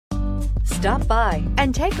Stop by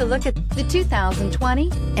and take a look at the 2020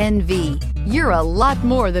 NV. You're a lot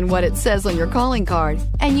more than what it says on your calling card,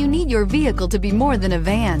 and you need your vehicle to be more than a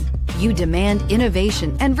van. You demand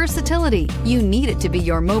innovation and versatility. You need it to be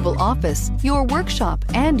your mobile office, your workshop,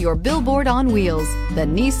 and your billboard on wheels. The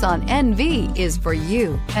Nissan NV is for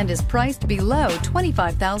you and is priced below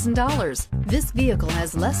 $25,000. This vehicle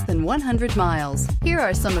has less than 100 miles. Here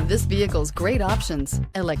are some of this vehicle's great options: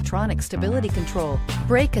 electronic stability control,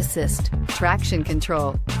 brake assist, traction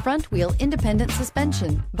control, front wheel independent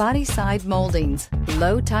suspension, body side moldings,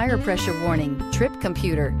 low tire pressure warning, trip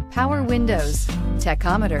computer, power windows,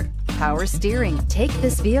 tachometer, power steering. Take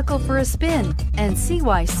this vehicle for a spin and see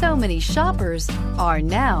why so many shoppers are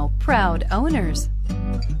now proud owners.